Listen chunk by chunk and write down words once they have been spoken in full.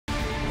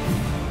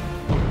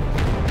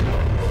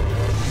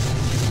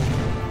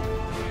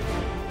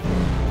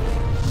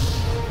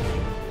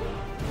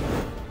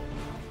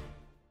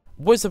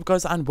What's up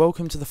guys, and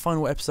welcome to the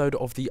final episode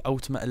of the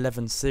Ultimate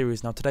 11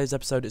 series. Now today's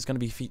episode is going to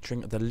be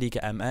featuring the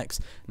Liga MX.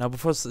 Now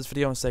before I start this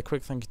video, I want to say a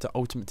quick thank you to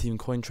Ultimate Team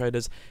Coin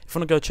Traders. If you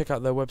want to go check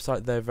out their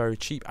website, they're a very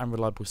cheap and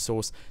reliable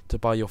source to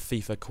buy your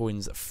FIFA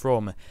coins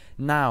from.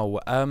 Now,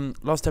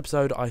 last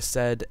episode I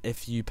said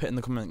if you put in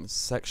the comments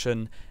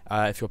section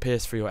if you're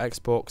PS3 or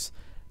Xbox,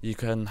 you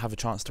can have a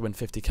chance to win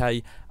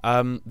 50k.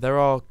 There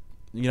are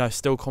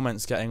still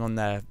comments getting on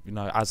there,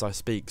 as I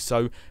speak.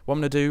 So what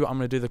I'm going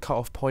to do the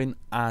cut-off point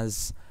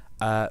as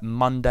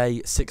Monday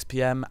 6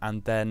 PM,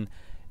 and then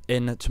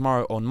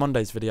tomorrow on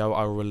Monday's video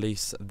I will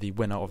release the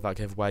winner of that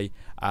giveaway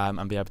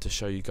and be able to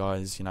show you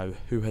guys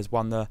who has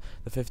won the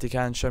 50k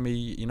and show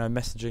me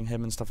messaging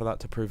him and stuff like that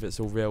to prove it's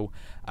all real.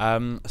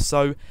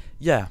 So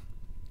yeah,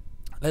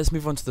 let's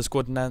move on to the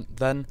squad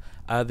then.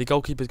 The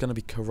goalkeeper is going to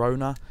be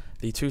Corona.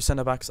 The two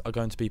centre backs are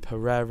going to be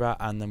Pereira,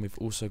 and then we've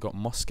also got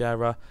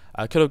Mosquera.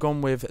 I could have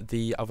gone with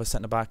the other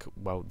centre back,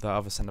 well, the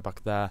other centre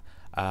back there,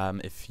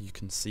 if you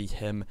can see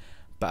him.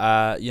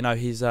 But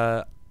he's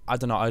I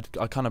don't know.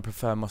 I kind of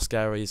prefer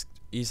Mosquera.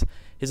 He's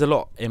a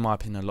lot, in my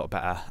opinion, a lot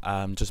better.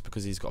 Just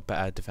because he's got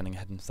better defending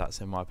heading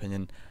stats, in my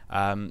opinion.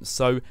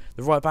 So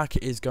the right back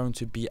is going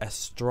to be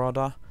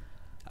Estrada.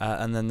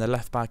 And then the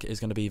left back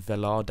is going to be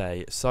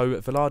Velarde. So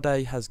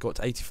Velarde has got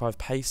 85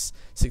 pace,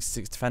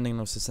 66 defending, and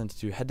also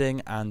 72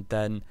 heading. And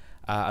then,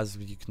 as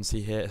you can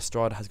see here,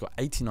 Estrada has got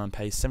 89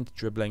 pace, 70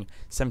 dribbling,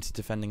 70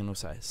 defending, and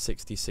also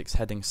 66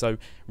 heading. So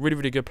really,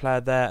 really good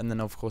player there. And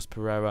then, of course,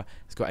 Pereira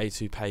has got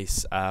 82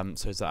 pace.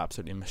 So he's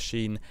absolutely a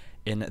machine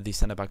in the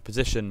centre-back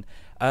position.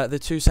 The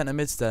two centre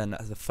mids then,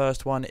 the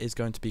first one is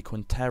going to be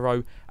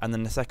Quintero, and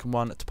then the second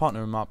one to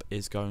partner him up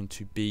is going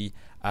to be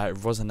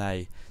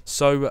Rosane.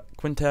 So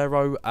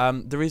Quintero,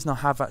 the reason I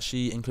have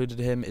actually included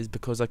him is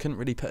because I couldn't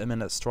really put him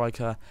in at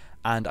striker,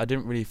 and I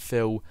didn't really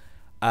feel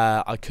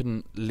I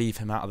couldn't leave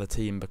him out of the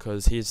team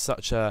because he is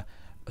such a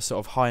sort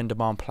of high in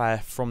demand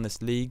player from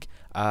this league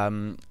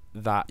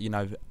that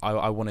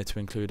I wanted to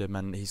include him,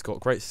 and he's got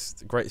great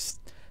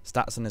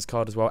stats on his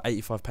card as well: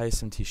 85 pace,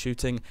 70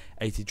 shooting,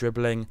 80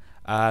 dribbling,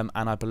 and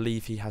I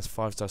believe he has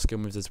 5-star skill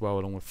moves as well,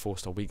 along with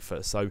 4-star weak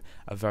foot, so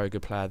a very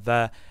good player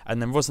there.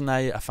 And then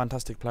Rosane, a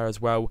fantastic player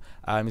as well.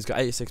 He's got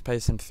 86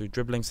 pace, 73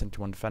 dribbling,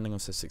 71 defending,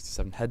 also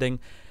 67 heading.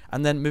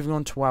 And then moving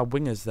on to our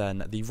wingers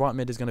then, the right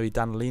mid is going to be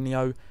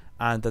Danilino,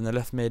 and then the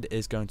left mid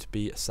is going to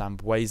be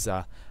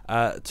Sambueza.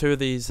 Two of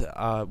these,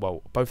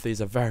 well, both of these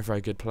are very,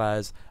 very good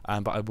players,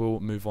 but I will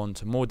move on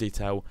to more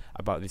detail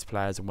about these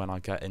players when I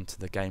get into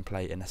the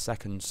gameplay in a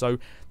second. So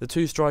the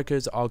two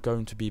strikers are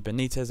going to be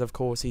Benitez, of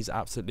course. He's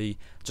absolutely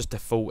just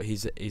default.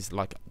 He's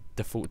like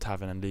default to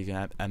have in a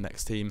Liga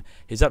MX team.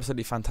 He's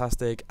absolutely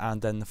fantastic.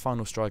 And then the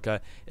final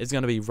striker is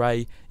going to be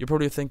Ray. You're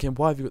probably thinking,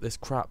 why have you got this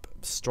crap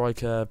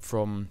striker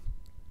from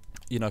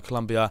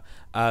Colombia,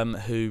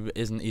 who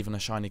isn't even a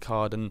shiny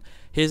card? And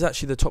he's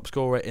actually the top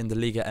scorer in the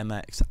Liga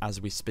MX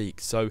as we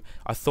speak. So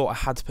I thought I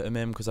had to put him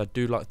in because I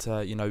do like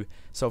to,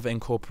 sort of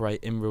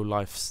incorporate in real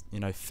life,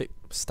 fit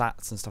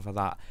stats and stuff like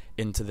that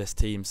into this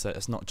team. So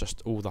it's not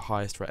just all the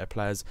highest rated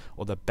players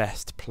or the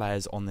best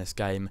players on this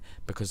game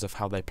because of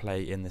how they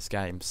play in this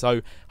game.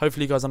 So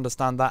hopefully you guys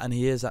understand that, and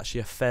he is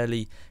actually a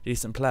fairly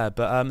decent player.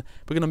 But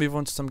we're going to move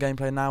on to some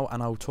gameplay now,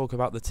 and I'll talk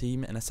about the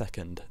team in a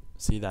second.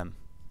 See you then.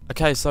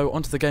 Okay, so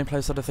onto the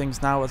gameplay side of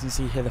things now. As you can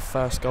see here, the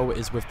first goal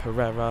is with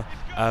Pereira.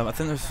 I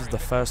think this was the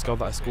first goal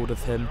that I scored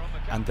with him.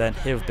 And then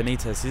here with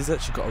Benitez, he's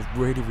actually got a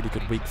really, really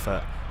good weak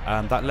foot.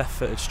 That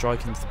left-footed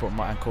strike into the bottom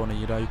right-hand corner,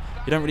 you don't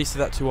really see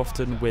that too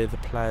often with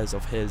players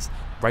of his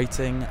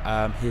rating.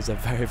 He's a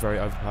very, very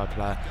overpowered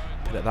player,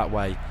 put it that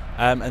way.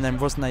 And then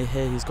Rosane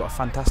here, he's got a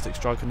fantastic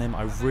strike on him.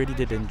 I really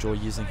did enjoy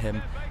using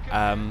him.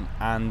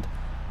 And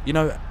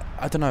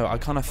I don't know, I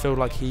kind of feel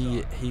like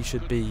he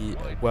should be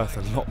worth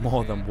a lot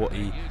more than what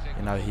he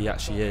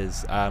actually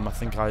is. I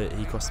think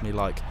he cost me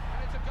like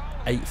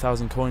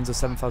 8,000 coins or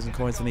 7,000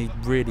 coins, and he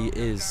really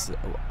is,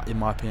 in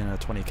my opinion, a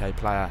 20k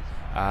player,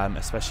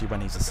 especially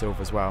when he's a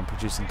silver as well and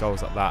producing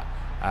goals like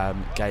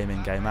that game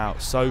in, game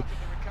out. So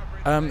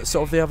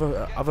sort of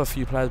the other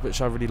few players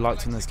which I really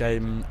liked in this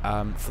game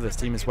for this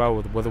team as well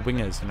were the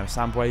wingers.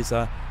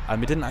 Sambueza,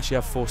 he didn't actually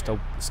have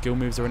 4-star skill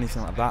moves or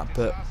anything like that,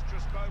 but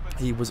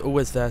he was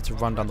always there to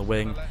run down the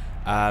wing,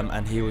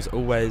 and he was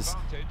always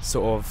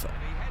sort of,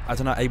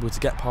 able to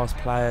get past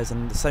players.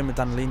 And the same with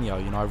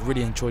Danilino. I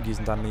really enjoyed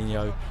using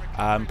Danilino,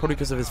 probably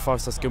because of his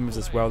 5-star skill moves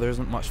as well. There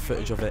isn't much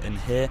footage of it in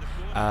here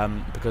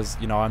because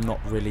I'm not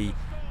really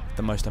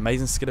the most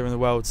amazing skiller in the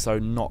world, so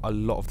not a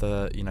lot of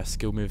the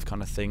skill move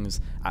kind of things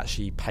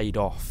actually paid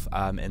off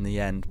in the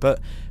end. But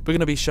we're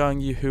going to be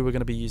showing you who we're going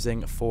to be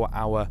using for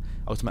our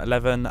Ultimate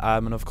 11,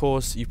 and of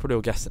course you've probably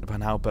all guessed it by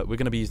now, but we're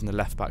going to be using the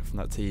left back from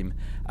that team.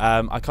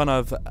 I kind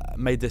of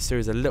made this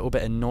series a little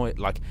bit annoyed,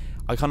 like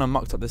I kind of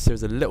mucked up this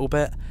series a little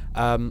bit,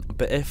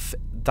 but if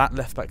that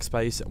left back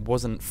space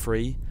wasn't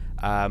free,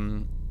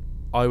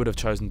 I would have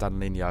chosen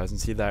Danilo. As you can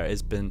see there,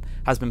 has been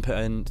put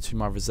into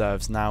my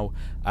reserves now,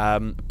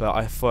 but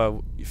I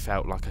felt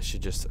like I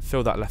should just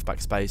fill that left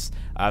back space.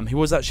 He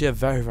was actually a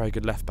very, very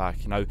good left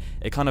back. You know,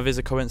 it kind of is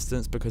a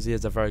coincidence because he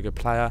is a very good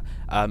player.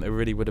 It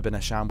really would have been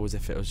a shambles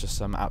if it was just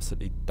some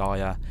absolutely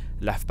dire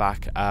left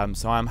back.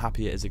 So I'm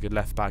happy it is a good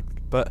left back.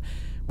 But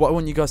what I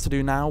want you guys to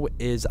do now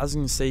is, as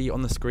you can see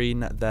on the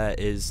screen, there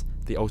is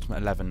the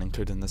Ultimate 11,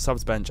 including the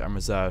subs bench and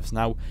reserves.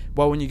 Now,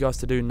 what I want you guys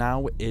to do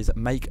now is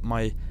make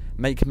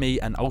me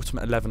an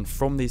Ultimate 11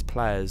 from these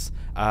players.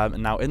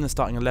 Now, in the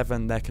starting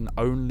 11, there can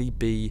only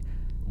be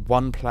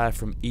one player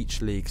from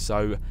each league.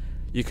 So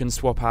you can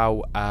swap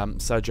out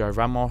Sergio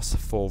Ramos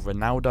for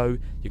Ronaldo.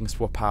 You can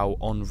swap out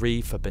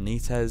Henry for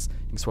Benitez.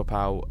 You can swap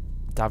out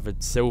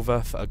David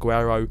Silva for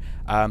Aguero,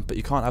 but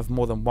you can't have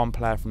more than one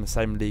player from the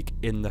same league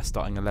in the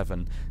starting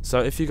 11.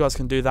 So if you guys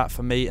can do that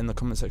for me in the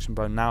comment section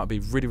below now, it'd be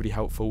really, really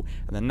helpful.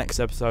 And the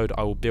next episode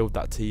I will build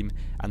that team,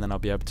 and then I'll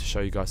be able to show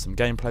you guys some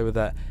gameplay with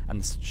it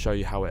and show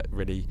you how it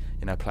really,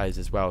 you know, plays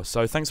as well.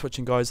 So thanks for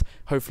watching, guys.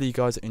 Hopefully you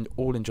guys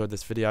all enjoyed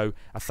this video.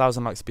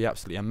 1,000 likes would be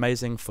absolutely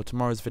amazing for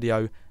tomorrow's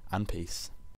video, and peace.